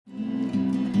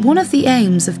One of the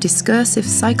aims of discursive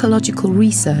psychological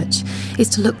research is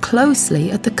to look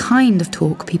closely at the kind of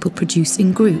talk people produce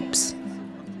in groups.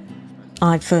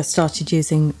 I first started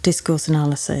using discourse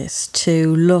analysis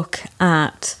to look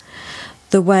at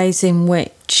the ways in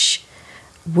which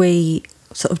we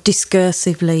sort of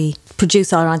discursively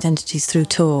produce our identities through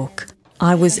talk.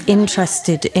 I was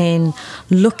interested in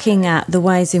looking at the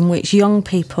ways in which young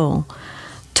people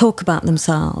talk about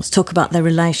themselves, talk about their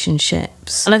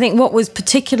relationships. And I think what was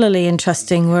particularly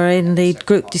interesting were in the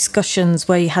group discussions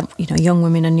where you had, young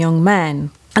women and young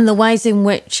men, and the ways in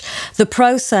which the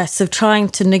process of trying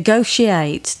to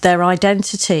negotiate their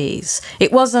identities,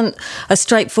 it wasn't a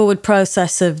straightforward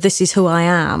process of this is who I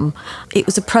am. It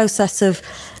was a process of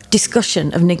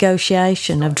discussion, of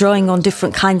negotiation, of drawing on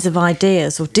different kinds of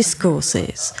ideas or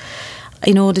discourses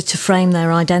in order to frame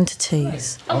their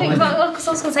identities. I think, because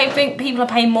I was going to say, I think people are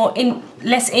paying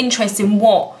less interest in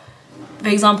what, for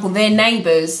example, their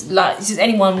neighbours, like just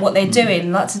anyone, what they're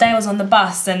doing. Like today I was on the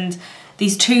bus and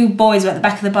these two boys were at the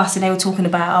back of the bus and they were talking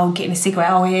about, getting a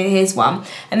cigarette, here's one.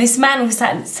 And this man who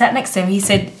sat next to him, he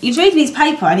was reading his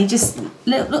paper and he just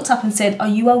looked up and said, are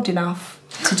you old enough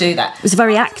to do that? It was a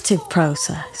very active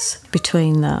process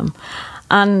between them.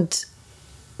 And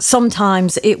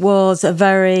sometimes it was a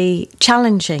very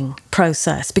challenging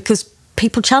process because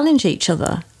people challenge each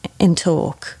other in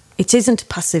talk. It isn't a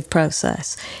passive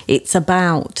process. It's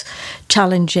about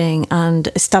challenging and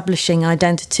establishing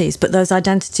identities, but those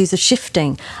identities are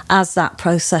shifting as that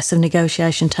process of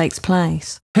negotiation takes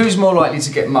place. Who's more likely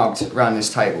to get mugged around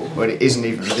this table? Well, it isn't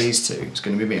even these two. It's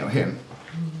going to be me or him.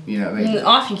 You know what I mean?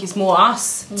 I think it's more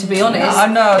us, to be honest. I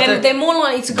know. They're more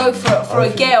likely to go for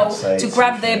a girl to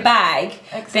grab their bag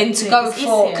than to go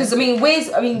for... Because,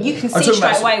 you can see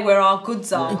straight away where our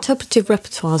goods are. Interpretive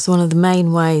repertoire is one of the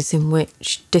main ways in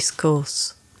which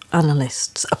discourse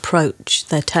analysts approach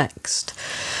their text.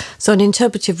 So an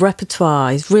interpretive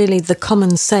repertoire is really the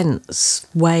common sense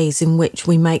ways in which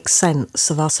we make sense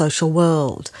of our social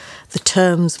world, the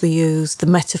terms we use, the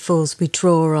metaphors we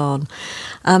draw on,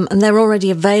 and they're already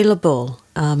available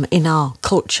in our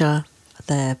culture.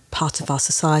 They're part of our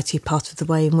society, part of the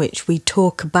way in which we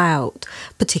talk about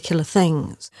particular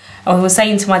things. I was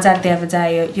saying to my dad the other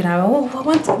day,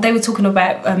 they were talking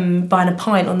about buying a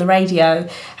pint on the radio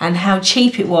and how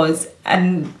cheap it was.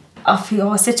 And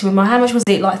I said to him, how much was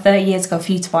it like 30 years ago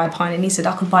for you to buy a pint? And he said,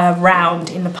 I could buy a round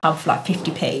in the pub for like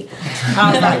 50p.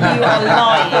 I was like, you are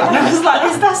lying. And I was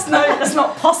like, that's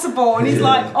not possible. And he's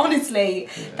like, honestly,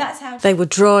 that's how... They were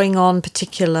drawing on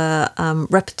particular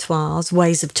repertoires,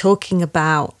 ways of talking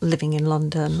about living in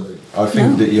London. I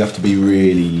think that you have to be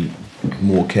really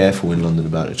more careful in London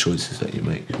about the choices that you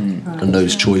make. And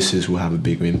those choices will have a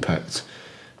bigger impact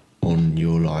on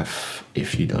your life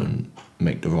if you don't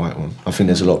make the right one. I think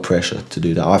there's a lot of pressure to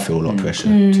do that. I feel a lot of pressure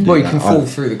to do that. Well, you can fall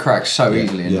through the cracks so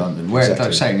easily in London. Where, exactly. Like I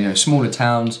was saying, smaller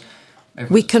towns...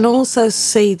 We can also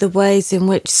see the ways in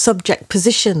which subject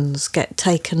positions get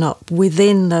taken up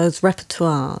within those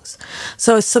repertoires.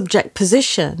 So a subject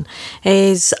position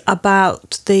is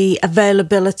about the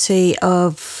availability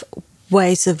of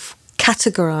ways of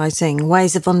categorising,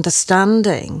 ways of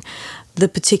understanding the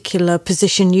particular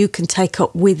position you can take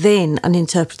up within an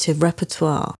interpretive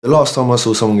repertoire. The last time I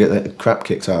saw someone get that crap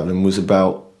kicked out of them was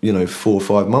about, 4 or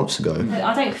 5 months ago.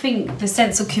 I don't think the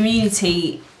sense of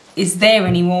community is there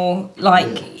anymore.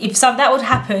 If that would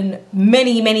happen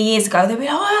many, many years ago, they'd be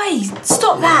like, hey,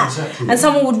 stop that. Exactly. And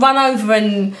someone would run over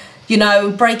and,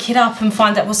 break it up and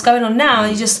find out what's going on now.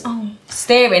 And you just,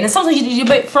 staring. And sometimes you're a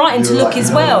bit frightened to look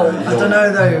as well. I don't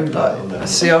know, though.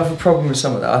 I have a problem with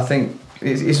some of that. I think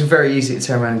it's very easy to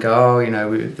turn around and go,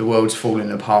 the world's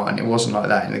falling apart, and it wasn't like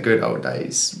that in the good old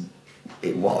days.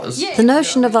 It was. Yeah. The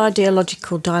notion of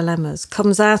ideological dilemmas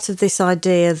comes out of this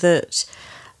idea that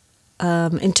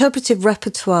interpretive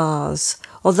repertoires,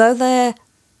 although they're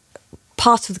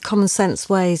part of the common sense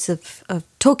ways of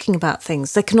talking about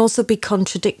things, they can also be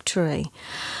contradictory.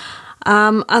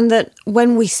 And that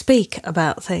when we speak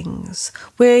about things,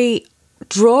 we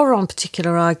draw on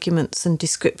particular arguments and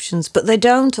descriptions, but they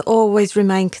don't always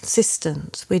remain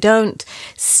consistent. We don't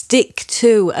stick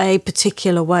to a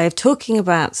particular way of talking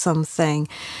about something,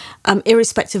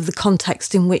 irrespective of the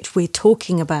context in which we're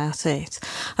talking about it.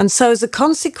 And so as a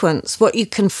consequence, what you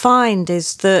can find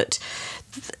is that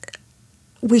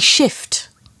we shift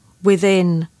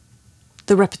within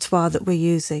the repertoire that we're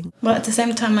using. But at the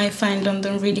same time, I find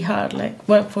London really hard,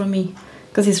 work for me,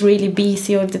 because it's really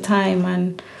busy all the time,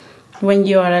 and when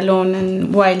you are alone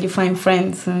and while you find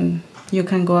friends and you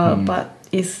can go out, but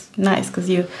it's nice because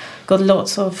you got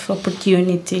lots of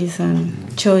opportunities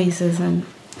and choices, and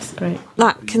It's great.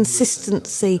 That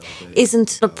consistency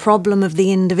isn't a problem of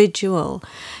the individual.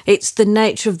 It's the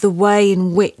nature of the way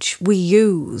in which we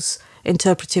use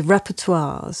interpretive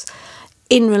repertoires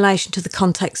in relation to the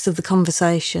context of the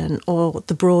conversation or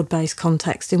the broad-based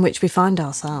context in which we find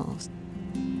ourselves.